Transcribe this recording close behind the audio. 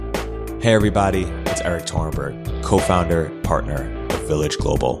Hey everybody, it's Eric Torenberg, co-founder, partner of Village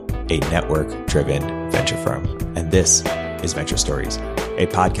Global, a network-driven venture firm. And this is Venture Stories, a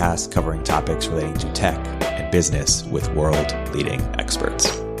podcast covering topics relating to tech and business with world-leading experts.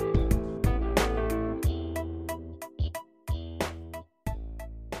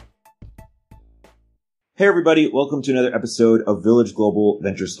 Hey everybody, welcome to another episode of Village Global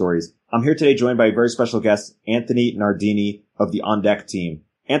Venture Stories. I'm here today joined by a very special guest, Anthony Nardini of the On Deck team.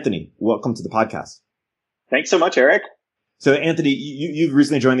 Anthony, welcome to the podcast. Thanks so much, Eric. So Anthony, you've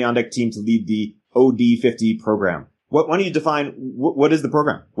recently joined the On Deck team to lead the OD50 program. Why don't you define what is the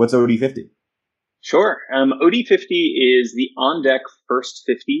program? What's OD50? Sure. OD50 is the On Deck First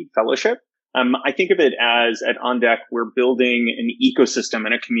 50 Fellowship. I think of it as at On Deck, we're building an ecosystem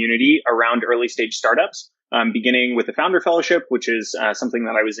and a community around early stage startups, beginning with the Founder Fellowship, which is something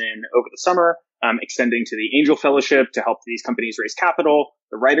that I was in over the summer, extending to the Angel Fellowship to help these companies raise capital,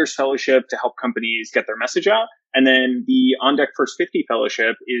 the Writers Fellowship to help companies get their message out. And then the On Deck First 50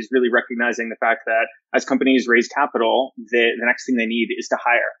 Fellowship is really recognizing the fact that as companies raise capital, the next thing they need is to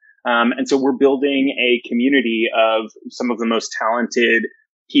hire. And so we're building a community of some of the most talented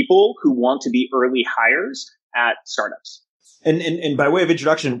people who want to be early hires at startups. And by way of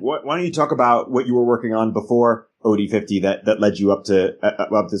introduction, why don't you talk about what you were working on before OD50 that led you up to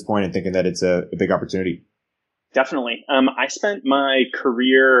this point and thinking that it's a big opportunity? Definitely. I spent my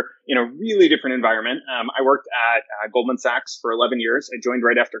career in a really different environment. I worked at Goldman Sachs for 11 years. I joined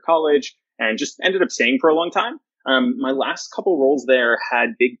right after college and just ended up staying for a long time. My last couple roles there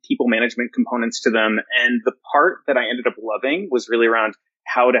had big people management components to them. And the part that I ended up loving was really around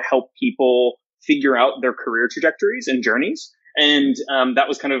how to help people figure out their career trajectories and journeys. And that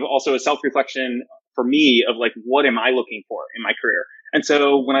was kind of also a self-reflection for me of like, what am I looking for in my career? And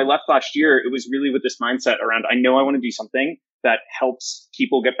so when I left last year, it was really with this mindset around, I know I want to do something that helps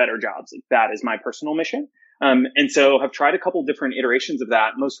people get better jobs. Like that is my personal mission. And so I've tried a couple different iterations of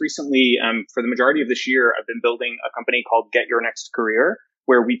that. Most recently, for the majority of this year, I've been building a company called Get Your Next Career,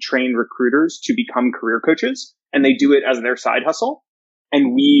 where we train recruiters to become career coaches, and they do it as their side hustle.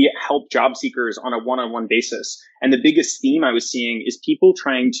 And we help job seekers on a one-on-one basis. And the biggest theme I was seeing is people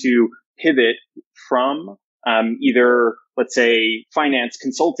trying to pivot from either, let's say, finance,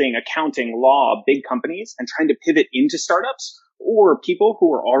 consulting, accounting, law, big companies, and trying to pivot into startups, or people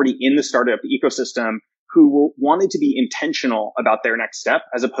who are already in the startup ecosystem who wanted to be intentional about their next step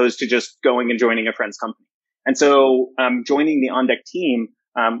as opposed to just going and joining a friend's company. And so joining the On Deck team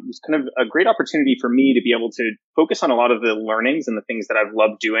was kind of a great opportunity for me to be able to focus on a lot of the learnings and the things that I've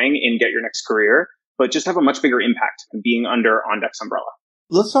loved doing in Get Your Next Career, but just have a much bigger impact being under On Deck's umbrella.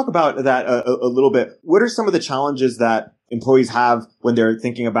 Let's talk about that a little bit. What are some of the challenges that employees have when they're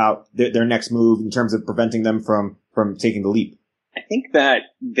thinking about their next move in terms of preventing them from taking the leap? I think that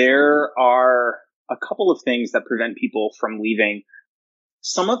there are a couple of things that prevent people from leaving.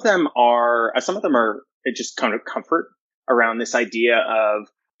 Some of them are just kind of comfort around this idea of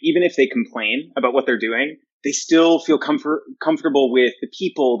even if they complain about what they're doing, they still feel comfortable with the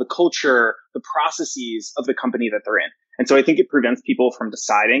people, the culture, the processes of the company that they're in. And so I think it prevents people from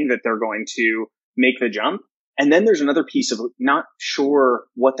deciding that they're going to make the jump. And then there's another piece of not sure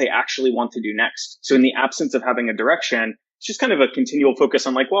what they actually want to do next. So in the absence of having a direction, it's just kind of a continual focus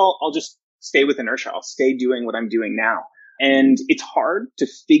on like, well, I'll just stay with inertia. I'll stay doing what I'm doing now. And it's hard to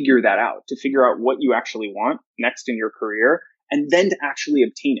figure that out, to figure out what you actually want next in your career, and then to actually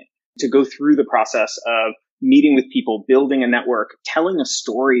obtain it, to go through the process of meeting with people, building a network, telling a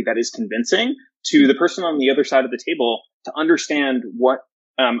story that is convincing to the person on the other side of the table to understand what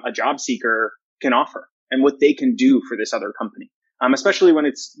a job seeker can offer and what they can do for this other company, especially when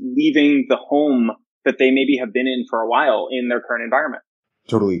it's leaving the home that they maybe have been in for a while in their current environment.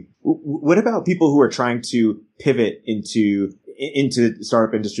 Totally. What about people who are trying to pivot into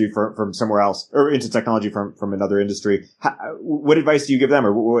startup industry from somewhere else or into technology from another industry? What advice do you give them,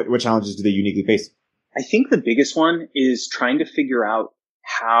 or what challenges do they uniquely face? I think the biggest one is trying to figure out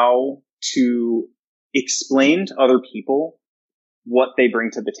how to explain to other people what they bring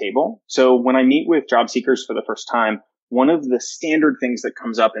to the table. So when I meet with job seekers for the first time, one of the standard things that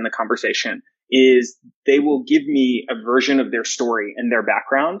comes up in the conversation is they will give me a version of their story and their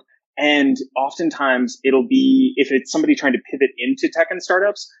background. And oftentimes it'll be, if it's somebody trying to pivot into tech and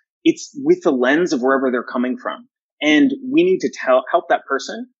startups, it's with the lens of wherever they're coming from. And we need to help that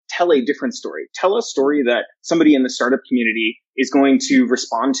person tell a different story. Tell a story that somebody in the startup community is going to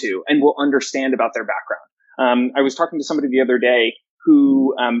respond to and will understand about their background. I was talking to somebody the other day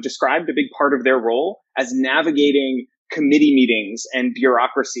who described a big part of their role as navigating committee meetings and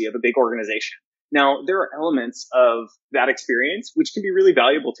bureaucracy of a big organization. Now, there are elements of that experience which can be really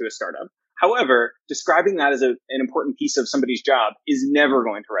valuable to a startup. However, describing that as an important piece of somebody's job is never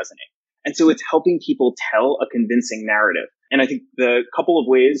going to resonate. And so it's helping people tell a convincing narrative. And I think the couple of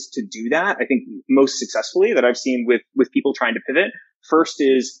ways to do that, I think most successfully that I've seen with people trying to pivot, first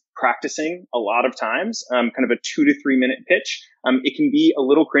is practicing a lot of times, kind of a 2 to 3 minute pitch. It can be a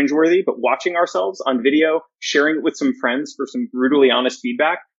little cringeworthy, but watching ourselves on video, sharing it with some friends for some brutally honest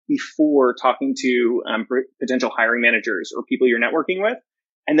feedback before talking to potential hiring managers or people you're networking with.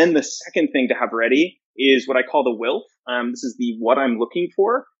 And then the second thing to have ready is what I call the WILF. This is the what I'm looking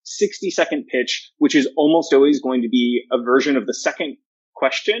for 60-second pitch, which is almost always going to be a version of the second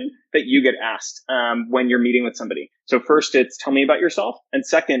question that you get asked when you're meeting with somebody. So first, it's tell me about yourself. And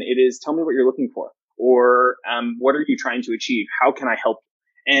second, it is tell me what you're looking for, or what are you trying to achieve? How can I help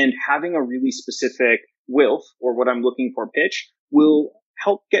you? And having a really specific WILF, or what I'm looking for pitch, will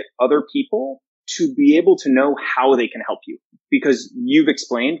help get other people to be able to know how they can help you, because you've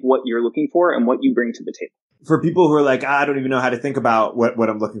explained what you're looking for and what you bring to the table. For people who are like, I don't even know how to think about what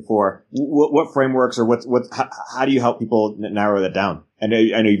I'm looking for, what frameworks or how do you help people narrow that down? I know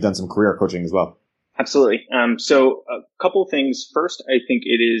you've done some career coaching as well. Absolutely. So a couple things. First, I think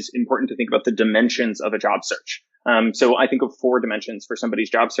it is important to think about the dimensions of a job search. So I think of 4 dimensions for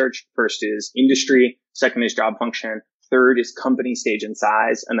somebody's job search. First is industry. Second is job function. Third is company stage and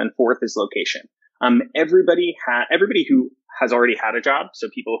size. And then fourth is location. Everybody who has already had a job, so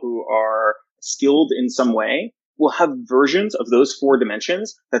people who are skilled in some way, will have versions of those 4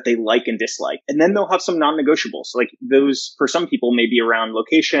 dimensions that they like and dislike. And then they'll have some non-negotiables. Like those, for some people, may be around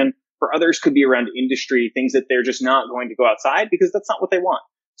location. For others, could be around industry, things that they're just not going to go outside because that's not what they want.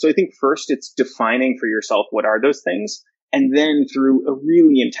 So I think first it's defining for yourself what are those things. And then through a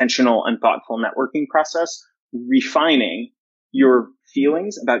really intentional and thoughtful networking process, refining your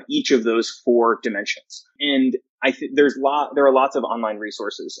feelings about each of those 4 dimensions. And I think there are lots of online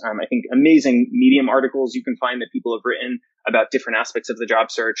resources. I think amazing Medium articles you can find that people have written about different aspects of the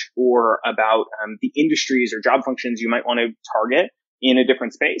job search, or about the industries or job functions you might want to target in a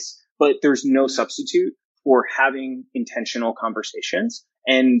different space. But there's no substitute for having intentional conversations.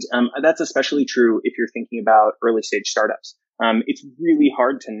 And that's especially true if you're thinking about early stage startups. It's really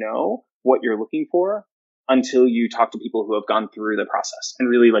hard to know what you're looking for until you talk to people who have gone through the process and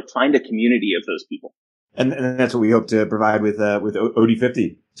really find a community of those people. And that's what we hope to provide with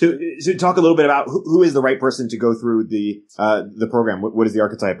OD50. So talk a little bit about who is the right person to go through the program. What is the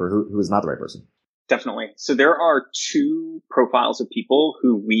archetype, or who is not the right person? Definitely. So there are 2 profiles of people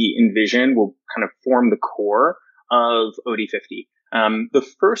who we envision will kind of form the core of OD50. The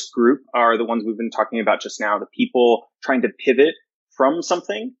first group are the ones we've been talking about just now, the people trying to pivot from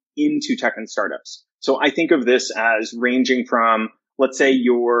something into tech and startups. So I think of this as ranging from, let's say,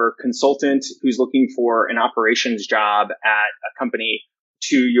 your consultant who's looking for an operations job at a company,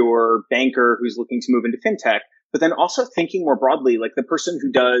 to your banker who's looking to move into fintech, but then also thinking more broadly, like the person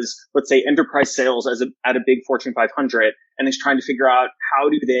who does, let's say, enterprise sales at a big Fortune 500 and is trying to figure out how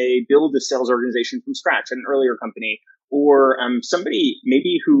do they build a sales organization from scratch at an earlier company, or somebody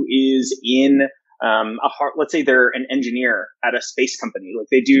maybe who is in let's say they're an engineer at a space company, like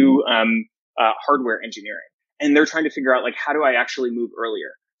they do hardware engineering, and they're trying to figure out how do I actually move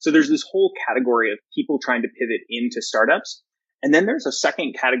earlier. So there's this whole category of people trying to pivot into startups. And then there's a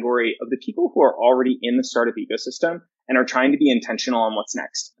second category of the people who are already in the startup ecosystem and are trying to be intentional on what's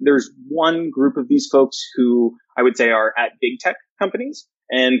next. There's one group of these folks who I would say are at big tech companies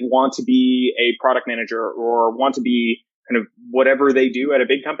and want to be a product manager, or want to be kind of whatever they do at a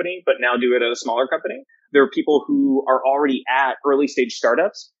big company, but now do it at a smaller company. There are people who are already at early stage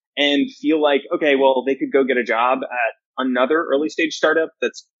startups and feel like, okay, well, they could go get a job at another early stage startup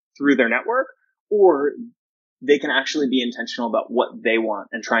that's through their network, or they can actually be intentional about what they want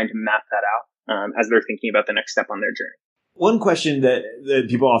and trying to map that out as they're thinking about the next step on their journey. One question that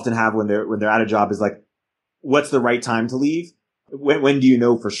people often have when they're at a job is what's the right time to leave? When do you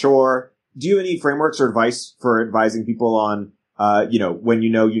know for sure? Do you have any frameworks or advice for advising people on, when you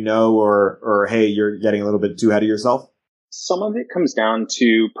know, or hey, you're getting a little bit too ahead of yourself? Some of it comes down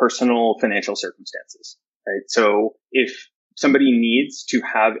to personal financial circumstances, right? So if somebody needs to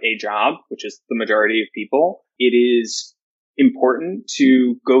have a job, which is the majority of people, it is important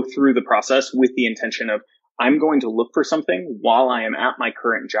to go through the process with the intention of, I'm going to look for something while I am at my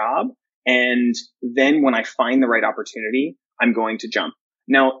current job. And then when I find the right opportunity, I'm going to jump.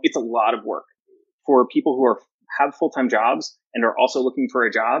 Now, it's a lot of work for people who have full-time jobs and are also looking for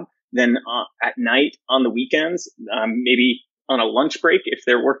a job. Then at night, on the weekends, maybe on a lunch break, if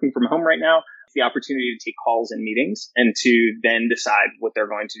they're working from home right now, the opportunity to take calls and meetings and to then decide what they're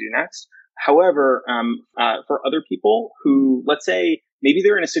going to do next. However, for other people who, let's say, maybe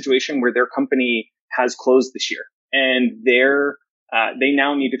they're in a situation where their company has closed this year and they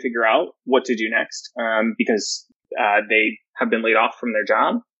now need to figure out what to do next because they have been laid off from their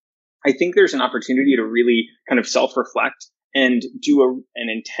job. I think there's an opportunity to really kind of self-reflect and do an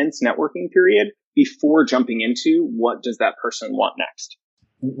intense networking period before jumping into what does that person want next.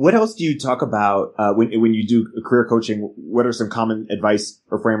 What else do you talk about when you do career coaching? What are some common advice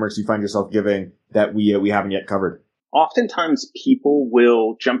or frameworks you find yourself giving that we haven't yet covered? Oftentimes people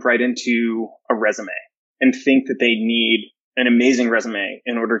will jump right into a resume and think that they need an amazing resume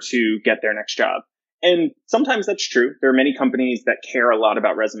in order to get their next job. And sometimes that's true. There are many companies that care a lot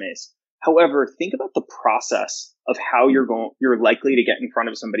about resumes. However, think about the process of how you're likely to get in front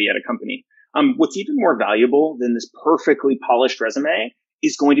of somebody at a company. What's even more valuable than this perfectly polished resume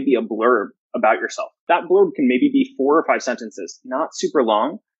is going to be a blurb about yourself. That blurb can maybe be 4 or 5 sentences, not super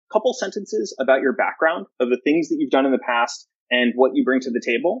long. Couple sentences about your background, of the things that you've done in the past and what you bring to the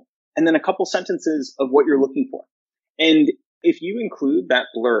table, and then a couple sentences of what you're looking for. And if you include that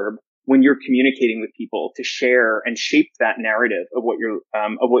blurb when you're communicating with people to share and shape that narrative of what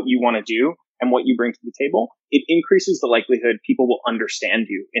you want to do and what you bring to the table, it increases the likelihood people will understand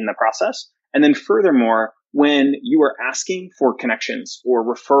you in the process. And then furthermore, when you are asking for connections or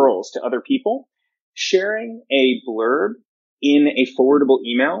referrals to other people, sharing a blurb in a forwardable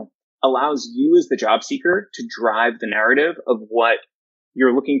email allows you as the job seeker to drive the narrative of what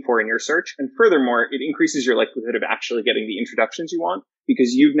you're looking for in your search. And furthermore, it increases your likelihood of actually getting the introductions you want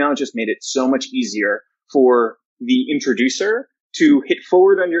because you've now just made it so much easier for the introducer to hit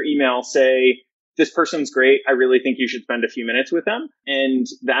forward on your email, say, this person's great. I really think you should spend a few minutes with them. And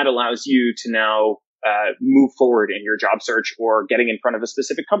that allows you to now move forward in your job search or getting in front of a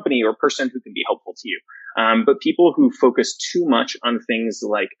specific company or person who can be helpful to you. But people who focus too much on things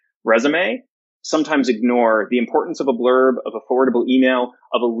like resume sometimes ignore the importance of a blurb, of a forwardable email,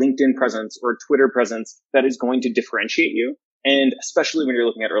 of a LinkedIn presence or a Twitter presence that is going to differentiate you. And especially when you're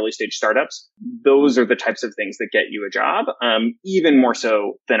looking at early stage startups, those are the types of things that get you a job, even more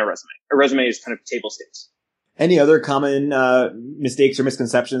so than a resume. A resume is kind of table stakes. Any other common mistakes or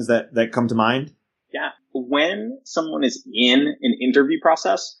misconceptions that come to mind? Yeah. When someone is in an interview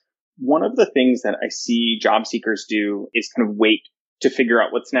process, one of the things that I see job seekers do is kind of wait to figure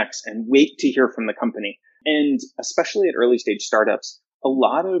out what's next and wait to hear from the company. And especially at early stage startups, a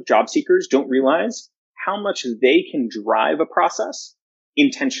lot of job seekers don't realize how much they can drive a process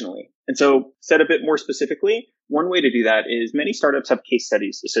intentionally. And so, said a bit more specifically, one way to do that is many startups have case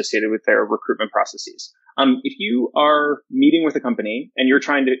studies associated with their recruitment processes. If you are meeting with a company and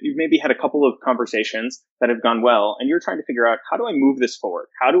you've maybe had a couple of conversations that have gone well, and you're trying to figure out, how do I move this forward?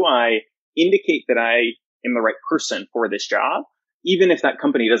 How do I indicate that I am the right person for this job? Even if that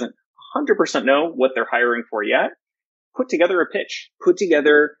company doesn't 100% know what they're hiring for yet, put together a pitch, put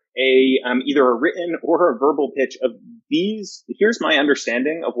together either a written or a verbal pitch of these. Here's my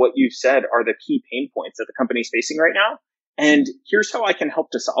understanding of what you've said are the key pain points that the company's facing right now. And here's how I can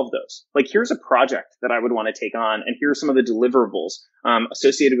help to solve those. Like, here's a project that I would want to take on. And here's some of the deliverables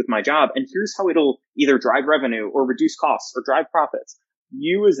associated with my job. And here's how it'll either drive revenue or reduce costs or drive profits.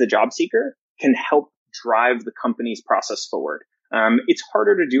 You as the job seeker can help drive the company's process forward. It's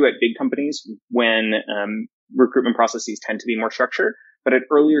harder to do at big companies when recruitment processes tend to be more structured. But at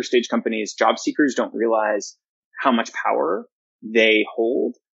earlier stage companies, job seekers don't realize how much power they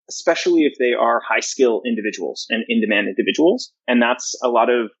hold, especially if they are high skill individuals and in-demand individuals. And that's a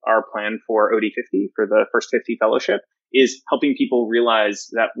lot of our plan for OD50, for the First 50 Fellowship, is helping people realize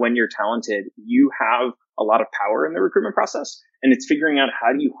that when you're talented, you have a lot of power in the recruitment process. And it's figuring out,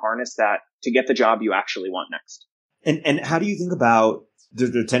 how do you harness that to get the job you actually want next? And how do you think about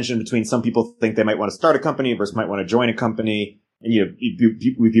the tension between some people think they might want to start a company versus might want to join a company? And,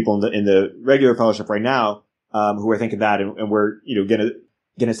 we people in the regular fellowship right now, who are thinking that, and we're, going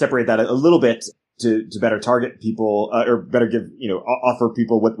to separate that a little bit to better target people, or better give, offer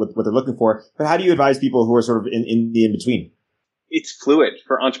people what they're looking for. But how do you advise people who are sort of in the in-between? It's fluid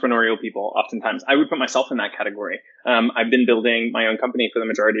for entrepreneurial people. Oftentimes, I would put myself in that category. I've been building my own company for the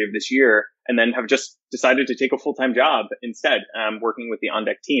majority of this year, and then have just decided to take a full-time job instead, working with the On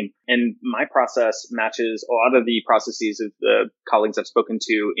Deck team. And my process matches a lot of the processes of the colleagues I've spoken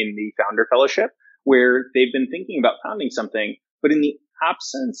to in the Founder Fellowship, where they've been thinking about founding something, but in the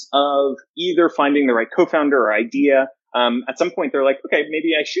absence of either finding the right co-founder or idea, at some point they're like, okay,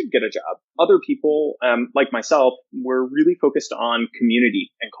 maybe I should get a job. Other people, like myself, were really focused on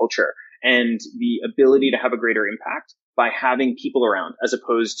community and culture and the ability to have a greater impact by having people around, as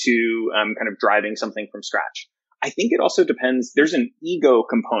opposed to kind of driving something from scratch. I think it also depends. There's an ego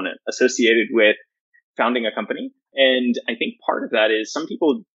component associated with founding a company. And I think part of that is some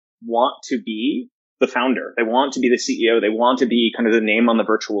people want to be the founder. They want to be the CEO. They want to be kind of the name on the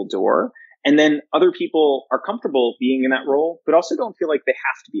virtual door. And then other people are comfortable being in that role, but also don't feel like they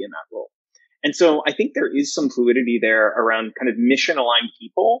have to be in that role. And so I think there is some fluidity there around kind of mission aligned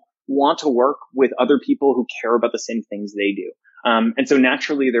people want to work with other people who care about the same things they do. And so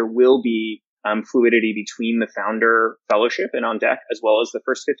naturally there will be fluidity between the founder fellowship and On Deck as well as the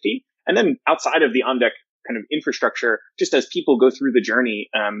first 50. And then outside of the On Deck kind of infrastructure, just as people go through the journey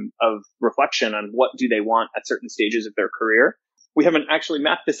of reflection on what do they want at certain stages of their career. We haven't actually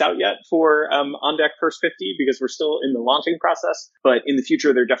mapped this out yet for On Deck First 50 because we're still in the launching process. But in the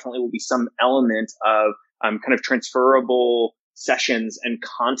future, there definitely will be some element of kind of transferable sessions and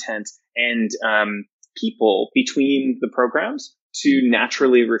content and people between the programs to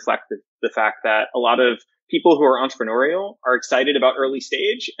naturally reflect the fact that a lot of people who are entrepreneurial are excited about early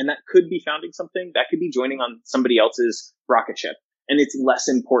stage, and that could be founding something, that could be joining on somebody else's rocket ship. And it's less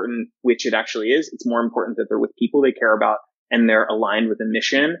important which it actually is. It's more important that they're with people they care about and they're aligned with a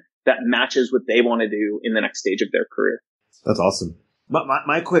mission that matches what they want to do in the next stage of their career. That's awesome.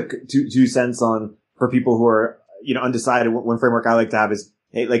 My quick two cents on for people who are, undecided, one framework I like to have is,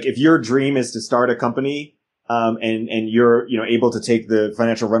 hey, like if your dream is to start a company, and you're, able to take the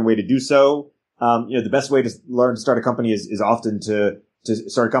financial runway to do so, the best way to learn to start a company is often to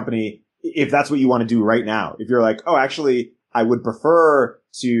start a company if that's what you want to do right now. If you're like, oh, actually, I would prefer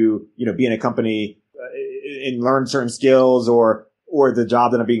to, be in a company and learn certain skills or the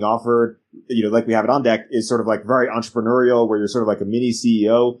job that I'm being offered, like we have it On Deck is sort of like very entrepreneurial where you're sort of like a mini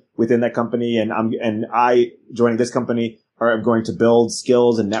CEO within that company. And I joining this company I'm going to build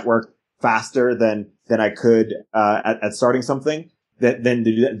skills and network faster than I could, at starting something. Then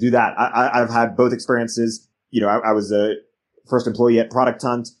to do that. I've had both experiences. I was a first employee at Product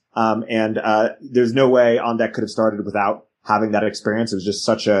Hunt. There's no way On Deck could have started without having that experience. It was just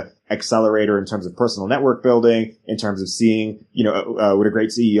such a accelerator in terms of personal network building, in terms of seeing, what a great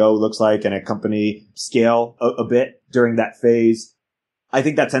CEO looks like and a company scale a bit during that phase. I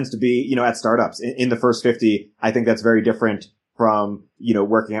think that tends to be, at startups in the first 50. I think that's very different from,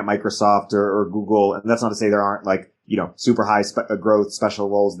 working at Microsoft or Google. And that's not to say there aren't like, super high growth special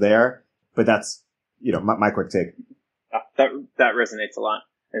roles there, but that's, my quick take. That resonates a lot.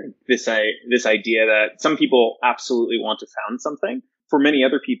 And this idea that some people absolutely want to found something. For many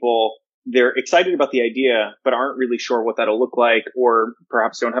other people, they're excited about the idea, but aren't really sure what that'll look like, or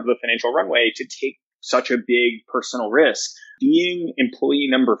perhaps don't have the financial runway to take such a big personal risk. Being employee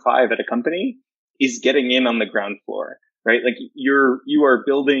number 5 at a company is getting in on the ground floor, right? Like you are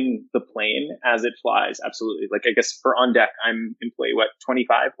building the plane as it flies. Absolutely. Like I guess for On Deck, I'm employee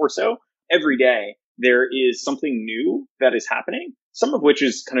 25 or so. Every day there is something new that is happening. Some of which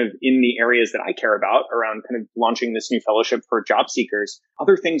is kind of in the areas that I care about around kind of launching this new fellowship for job seekers.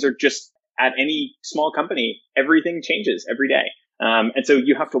 Other things are just at any small company, everything changes every day. And so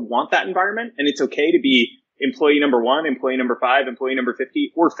you have to want that environment, and it's okay to be employee number 1, employee number 5, employee number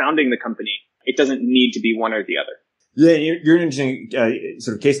 50, or founding the company. It doesn't need to be one or the other. Yeah, you're an interesting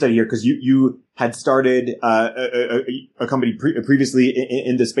sort of case study here because you had started a company previously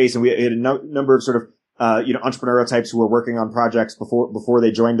in this space, and we had a number of sort of entrepreneurial types who were working on projects before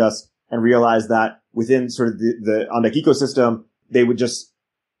they joined us and realized that within sort of the On Deck ecosystem, they would just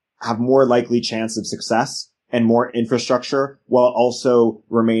have more likely chance of success and more infrastructure while also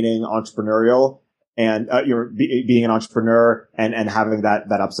remaining entrepreneurial and, being an entrepreneur and having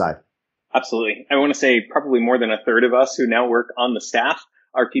that upside. Absolutely. I want to say probably more than a third of us who now work on the staff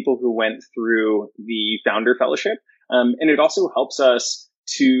are people who went through the founder fellowship. And it also helps us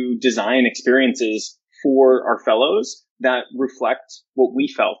to design experiences for our fellows that reflect what we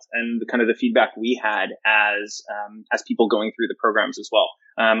felt and the kind of the feedback we had as people going through the programs as well.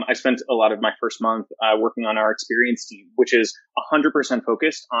 I spent a lot of my first month working on our experience team, which is 100%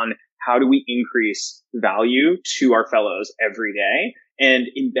 focused on how do we increase value to our fellows every day and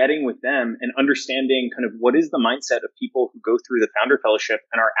embedding with them and understanding kind of what is the mindset of people who go through the founder fellowship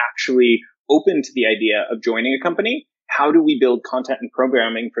and are actually open to the idea of joining a company. How do we build content and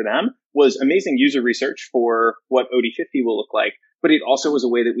programming for them was amazing user research for what OD50 will look like, but it also was a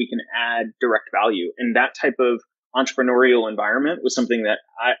way that we can add direct value. And that type of entrepreneurial environment was something that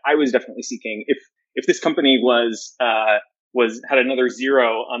I was definitely seeking. If this company had another 0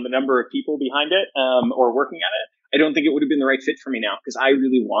 on the number of people behind it, or working at it, I don't think it would have been the right fit for me now because I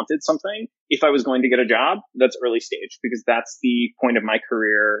really wanted something. If I was going to get a job, that's early stage because that's the point of my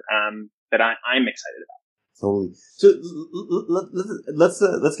career, that I'm excited about. Totally. So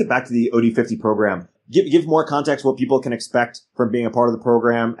let's get back to the OD50 program. Give more context what people can expect from being a part of the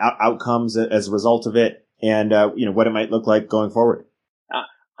program, outcomes as a result of it, and what it might look like going forward.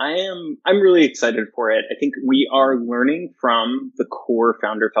 I'm really excited for it. I think we are learning from the core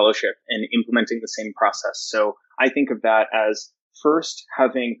founder fellowship and implementing the same process. So I think of that as first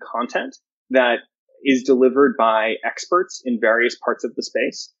having content that is delivered by experts in various parts of the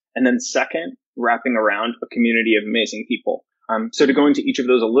space. And then second, wrapping around a community of amazing people. So to go into each of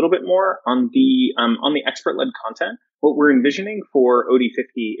those a little bit more on the expert-led content, what we're envisioning for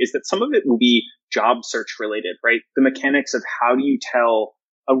OD50 is that some of it will be job search related, right? The mechanics of how do you tell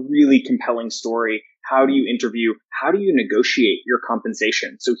a really compelling story? How do you interview? How do you negotiate your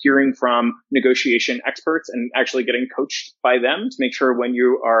compensation? So hearing from negotiation experts and actually getting coached by them to make sure when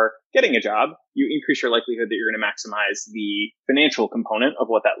you are getting a job, you increase your likelihood that you're going to maximize the financial component of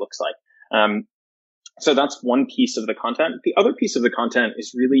what that looks like. So that's one piece of the content. The other piece of the content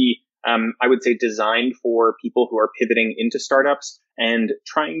is really, I would say, designed for people who are pivoting into startups and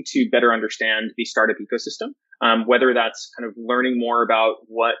trying to better understand the startup ecosystem. Whether that's kind of learning more about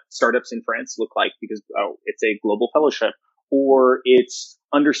what startups in France look like because it's a global fellowship, or it's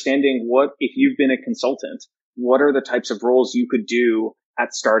understanding what, if you've been a consultant, what are the types of roles you could do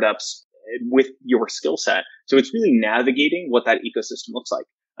at startups with your skill set. So it's really navigating what that ecosystem looks like.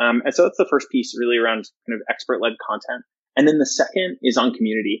 And so that's the first piece really around kind of expert-led content. And then the second is on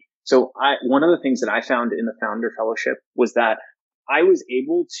community. So one of the things that I found in the founder fellowship was that I was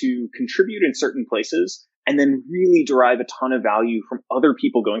able to contribute in certain places and then really derive a ton of value from other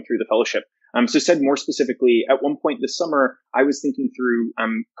people going through the fellowship. So said more specifically, at one point this summer, I was thinking through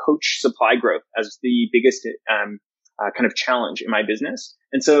coach supply growth as the biggest kind of challenge in my business.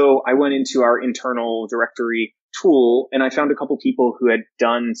 And so I went into our internal directory tool and I found a couple people who had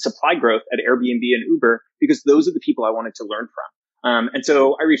done supply growth at Airbnb and Uber because those are the people I wanted to learn from. And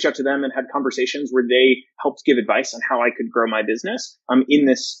so I reached out to them and had conversations where they helped give advice on how I could grow my business in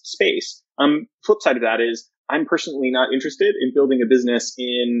this space. Flip side of that is I'm personally not interested in building a business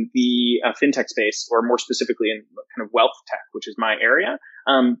in the fintech space, or more specifically in kind of wealth tech, which is my area.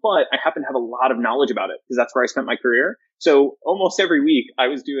 But I happen to have a lot of knowledge about it because that's where I spent my career. So almost every week I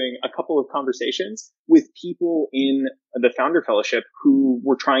was doing a couple of conversations with people in the founder fellowship who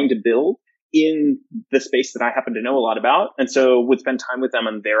were trying to build in the space that I happen to know a lot about. And so would spend time with them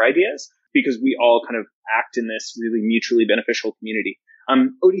on their ideas because we all kind of act in this really mutually beneficial community.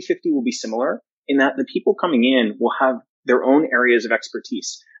 OD50 will be similar in that the people coming in will have their own areas of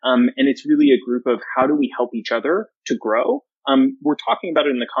expertise. And it's really a group of how do we help each other to grow? We're talking about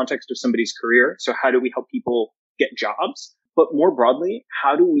it in the context of somebody's career. So how do we help people get jobs? But more broadly,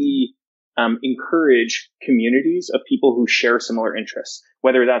 how do we encourage communities of people who share similar interests,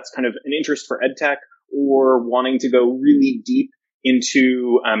 whether that's kind of an interest for edtech or wanting to go really deep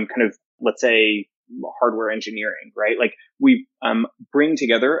into kind of, let's say, hardware engineering, right? Like we bring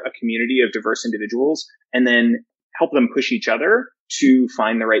together a community of diverse individuals and then help them push each other to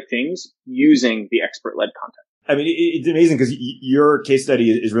find the right things using the expert-led content. I mean, it's amazing because your case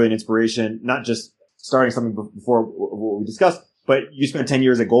study is really an inspiration, not just starting something before what we discussed, but you spent 10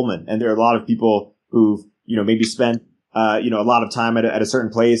 years at Goldman, and there are a lot of people who've, maybe spent, a lot of time at a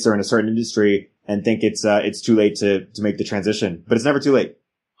certain place or in a certain industry and think it's too late to make the transition, but it's never too late.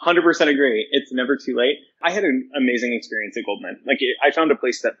 100% agree. It's never too late. I had an amazing experience at Goldman. Like I found a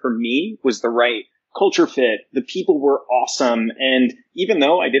place that for me was the right culture fit. The people were awesome. And even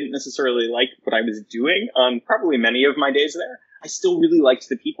though I didn't necessarily like what I was doing on probably many of my days there, I still really liked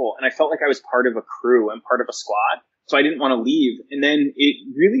the people. And I felt like I was part of a crew and part of a squad. So I didn't want to leave. And then it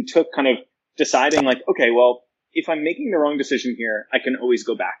really took kind of deciding like, okay, well, if I'm making the wrong decision here, I can always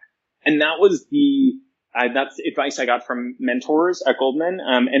go back. And that was that's advice I got from mentors at Goldman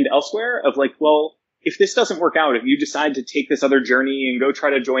and elsewhere of like, well, if this doesn't work out, if you decide to take this other journey and go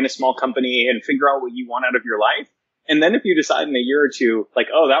try to join a small company and figure out what you want out of your life, and then if you decide in a year or two, like,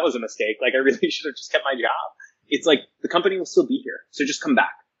 oh, that was a mistake, like I really should have just kept my job, it's like the company will still be here. So just come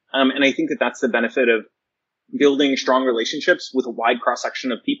back. And I think that that's the benefit of building strong relationships with a wide cross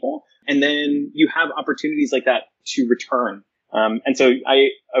section of people. And then you have opportunities like that to return. And so I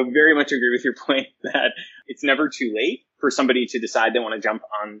very much agree with your point that it's never too late for somebody to decide they want to jump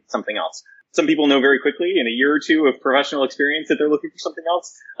on something else. Some people know very quickly in a year or two of professional experience that they're looking for something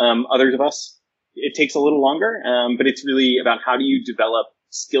else. Others of us, it takes a little longer. But it's really about how do you develop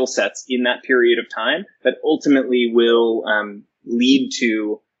skill sets in that period of time that ultimately will lead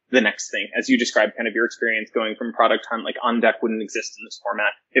to the next thing. As you described kind of your experience going from Product Hunt, like On Deck wouldn't exist in this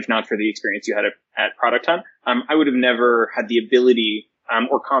format if not for the experience you had at Product Hunt. I would have never had the ability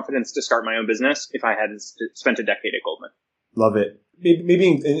or confidence to start my own business if I had spent a decade at Goldman. Love it. Maybe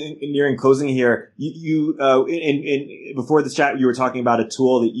in closing here, before this chat, you were talking about a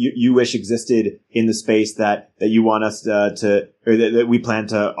tool that you wish existed in the space that you want us or that we plan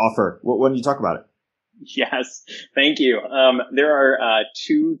to offer. Why don't you talk about it? Yes, thank you. There are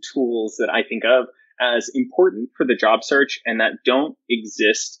two tools that I think of as important for the job search and that don't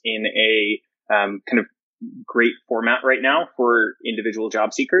exist in a kind of great format right now for individual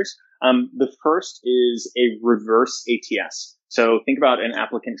job seekers. The first is a reverse ATS. So think about an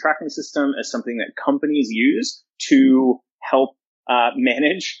applicant tracking system as something that companies use to help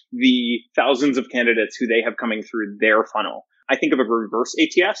manage the thousands of candidates who they have coming through their funnel. I think of a reverse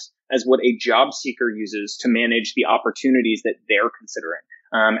ATS as what a job seeker uses to manage the opportunities that they're considering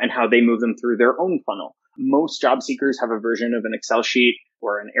and how they move them through their own funnel. Most job seekers have a version of an Excel sheet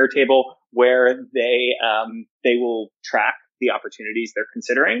or an Airtable where they will track the opportunities they're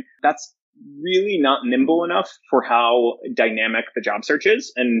considering. That's really not nimble enough for how dynamic the job search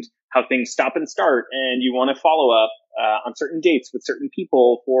is and how things stop and start. And you want to follow up on certain dates with certain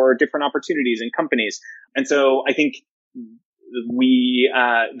people for different opportunities and companies. And so I think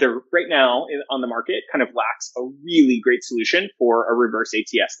they're right now on the market kind of lacks a really great solution for a reverse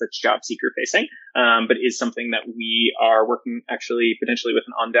ATS that's job seeker facing, but is something that we are working actually potentially with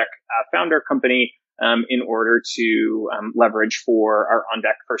an on-deck founder company in order to leverage for our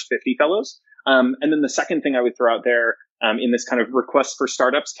on-deck first 50 fellows. And then the second thing I would throw out there in this kind of request for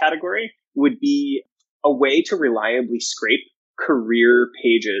startups category would be a way to reliably scrape career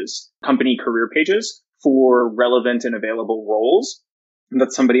pages, company career pages for relevant and available roles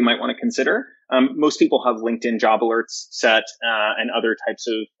that somebody might want to consider. Most people have LinkedIn job alerts set and other types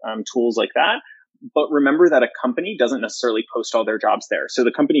of tools like that. But remember that a company doesn't necessarily post all their jobs there. So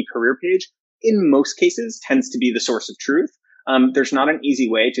the company career page, in most cases, tends to be the source of truth. There's not an easy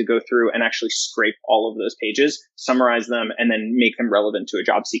way to go through and actually scrape all of those pages, summarize them, and then make them relevant to a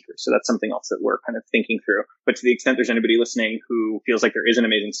job seeker. So that's something else that we're kind of thinking through. But to the extent there's anybody listening who feels like there is an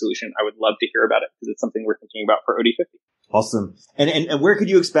amazing solution, I would love to hear about it because it's something we're thinking about for OD50. Awesome. And where could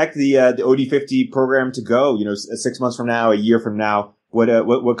you expect the OD50 program to go? 6 months from now, a year from now,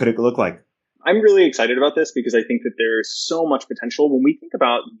 what could it look like? I'm really excited about this because I think that there's so much potential when we think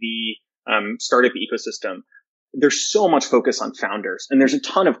about the startup ecosystem. There's so much focus on founders and there's a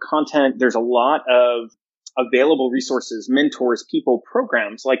ton of content. There's a lot of available resources, mentors, people,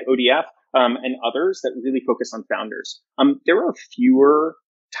 programs like ODF and others that really focus on founders. There are fewer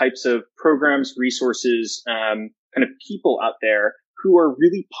types of programs, resources, kind of people out there who are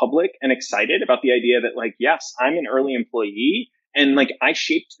really public and excited about the idea that like, yes, I'm an early employee and like I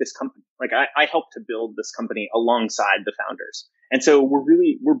shaped this company. Like I helped to build this company alongside the founders. And so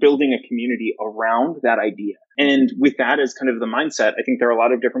we're building a community around that idea. And with that as kind of the mindset, I think there are a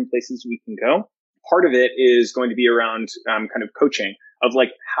lot of different places we can go. Part of it is going to be around kind of coaching of like,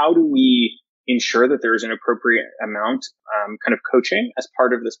 how do we ensure that there is an appropriate amount kind of coaching as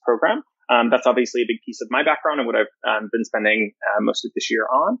part of this program? That's obviously a big piece of my background and what I've been spending most of this year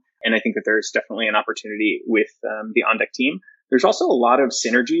on. And I think that there's definitely an opportunity with the on-deck team. There's also a lot of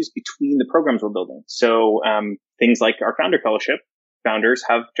synergies between the programs we're building. So things like our founder fellowship, founders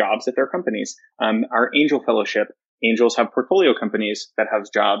have jobs at their companies. Our angel fellowship, angels have portfolio companies that have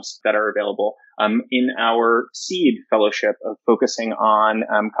jobs that are available. In our seed fellowship of focusing on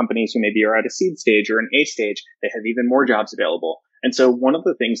companies who maybe are at a seed stage or an A stage, they have even more jobs available. And so one of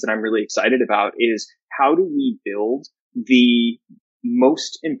the things that I'm really excited about is how do we build the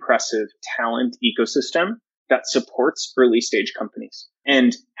most impressive talent ecosystem that supports early stage companies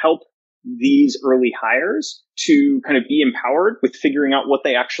and help these early hires to kind of be empowered with figuring out what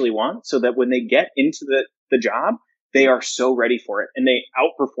they actually want so that when they get into the job, they are so ready for it and they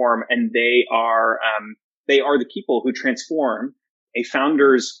outperform and they are the people who transform a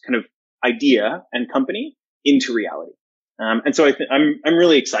founder's kind of idea and company into reality. And so I'm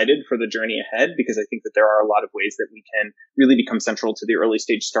really excited for the journey ahead because I think that there are a lot of ways that we can really become central to the early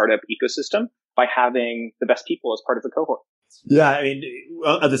stage startup ecosystem by having the best people as part of the cohort. Yeah, I mean,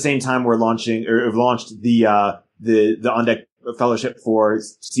 at the same time, we're launching or have launched the on-deck fellowship for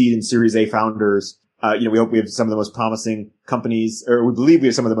seed and Series A founders. We hope we have some of the most promising companies, or we believe we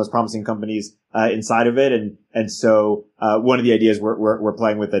have some of the most promising companies inside of it. And so one of the ideas we're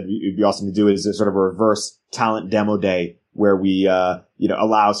playing with that would be awesome to do is a sort of a reverse talent demo day where we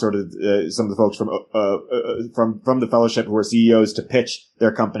allow sort of some of the folks from the fellowship who are CEOs to pitch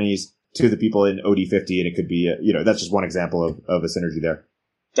their companies to the people in OD50, and it could be that's just one example of a synergy there.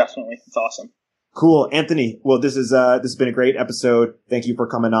 Definitely, it's awesome. Cool, Anthony. Well, this has been a great episode. Thank you for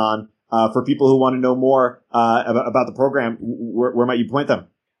coming on. for people who want to know more about the program, where might you point them?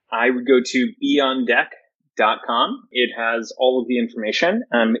 I would go to beondeck.com. It has all of the information.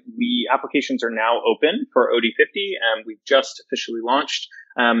 Applications are now open for OD50. We've just officially launched.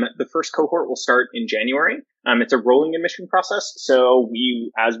 The first cohort will start in January. It's a rolling admission process. So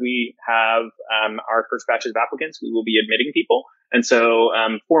as we have our first batches of applicants, we will be admitting people. And so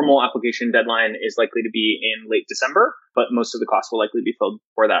formal application deadline is likely to be in late December, but most of the class will likely be filled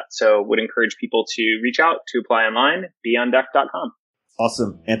before that. So would encourage people to reach out to apply online, beondeck.com.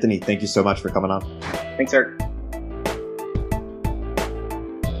 Awesome. Anthony, thank you so much for coming on. Thanks, Eric.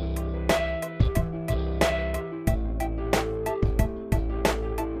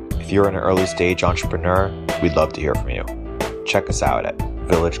 If you're an early stage entrepreneur, we'd love to hear from you. Check us out at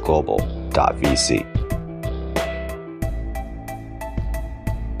villageglobal.vc.